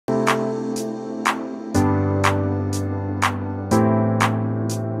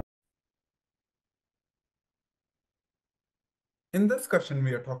In this question,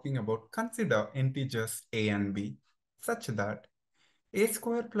 we are talking about consider integers a and b such that a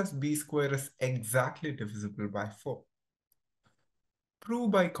square plus b square is exactly divisible by 4.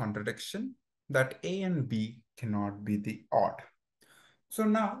 Prove by contradiction that a and b cannot be the odd. So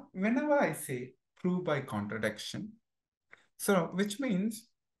now, whenever I say prove by contradiction, so which means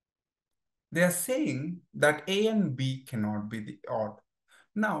they are saying that a and b cannot be the odd.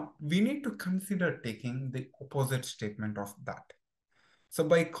 Now, we need to consider taking the opposite statement of that. So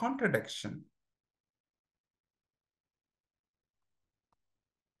by contradiction,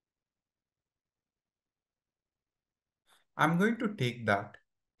 I'm going to take that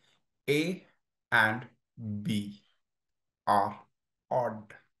A and B are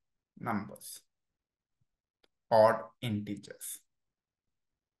odd numbers, odd integers.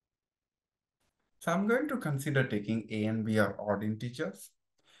 So I'm going to consider taking A and B are odd integers.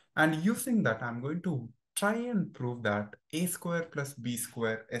 And using that, I'm going to try and prove that A square plus B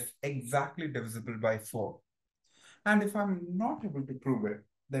square is exactly divisible by 4. And if I'm not able to prove it,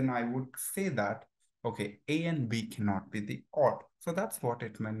 then I would say that, okay, A and B cannot be the odd. So that's what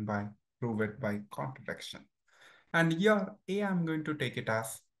it meant by prove it by contradiction. And here, A, I'm going to take it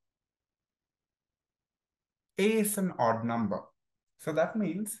as A is an odd number. So that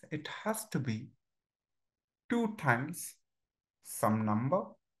means it has to be 2 times some number,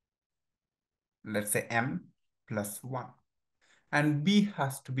 let's say m plus 1. And B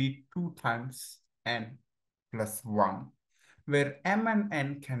has to be 2 times n plus 1, where m and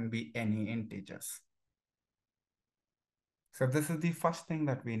n can be any integers. So this is the first thing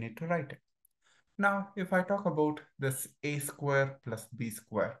that we need to write it. Now, if I talk about this a square plus b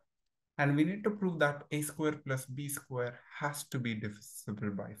square, and we need to prove that a square plus b square has to be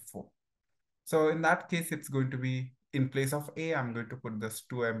divisible by 4. So in that case, it's going to be, in place of a, I'm going to put this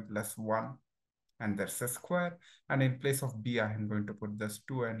 2m plus 1, and there's a square. And in place of b, I am going to put this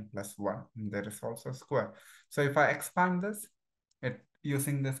 2n plus 1, and there is also a square. So if I expand this,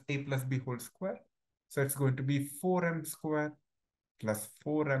 using this a plus b whole square, so it's going to be 4m square plus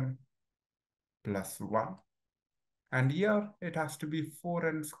 4m plus 1. And here it has to be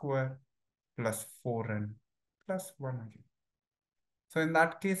 4n square plus 4n plus 1 again. So in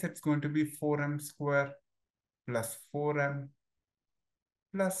that case, it's going to be 4m square plus 4m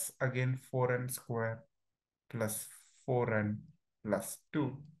plus again 4n square plus 4n plus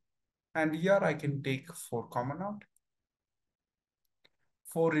 2. And here I can take 4 common out.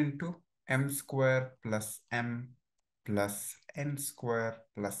 4 into m square plus m plus n square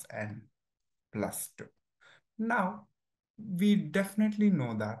plus n plus 2. Now, we definitely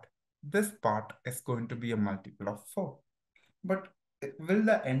know that this part is going to be a multiple of 4. But will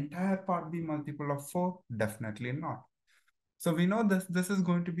the entire part be multiple of 4? Definitely not. So we know this is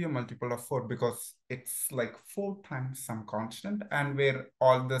going to be a multiple of 4 because it's like 4 times some constant, and where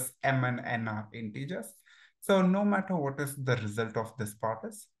all this m and n are integers. So no matter what is the result of this part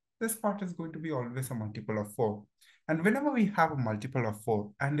is going to be always a multiple of 4. And whenever we have a multiple of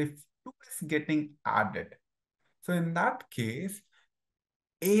 4, and if 2 is getting added, so in that case,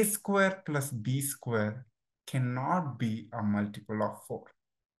 a square plus b square cannot be a multiple of 4.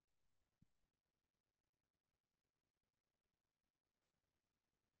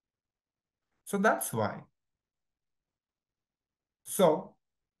 So that's why. So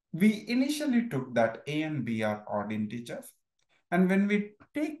we initially took that a and b are odd integers. And when we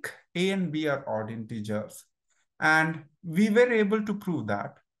take a and b are odd integers, and we were able to prove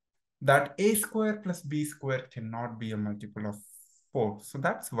that a square plus b square cannot be a multiple of 4. So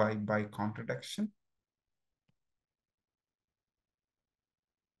that's why by contradiction,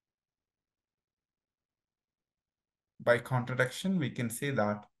 we can say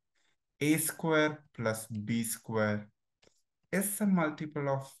that a square plus b square is a multiple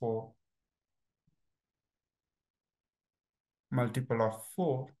of 4,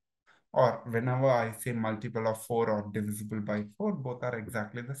 or whenever I say multiple of 4 or divisible by 4, both are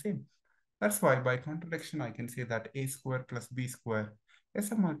exactly the same. That's why by contradiction, I can say that a square plus b square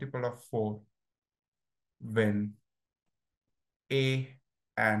is a multiple of 4 when a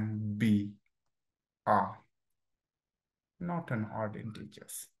and b are not an odd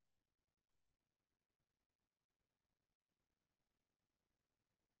integers.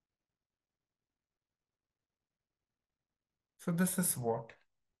 So this is what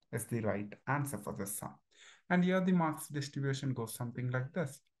is the right answer for this sum. And here the marks distribution goes something like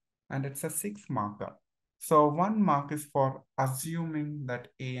this. And it's a 6 marker. So 1 mark is for assuming that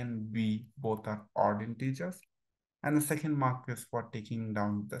a and b both are odd integers. And the second mark is for taking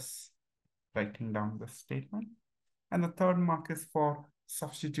down this, writing down this statement. And the third mark is for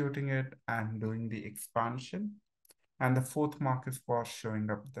substituting it and doing the expansion. And the fourth mark is for showing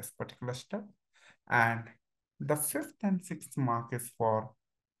up this particular step. And the fifth and sixth mark is for,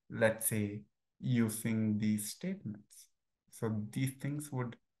 let's say, using these statements. So these things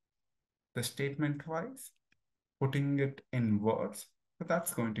would, the statement wise, putting it in words, so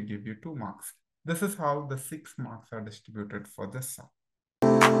that's going to give you 2 marks. This is how the 6 marks are distributed for this sum.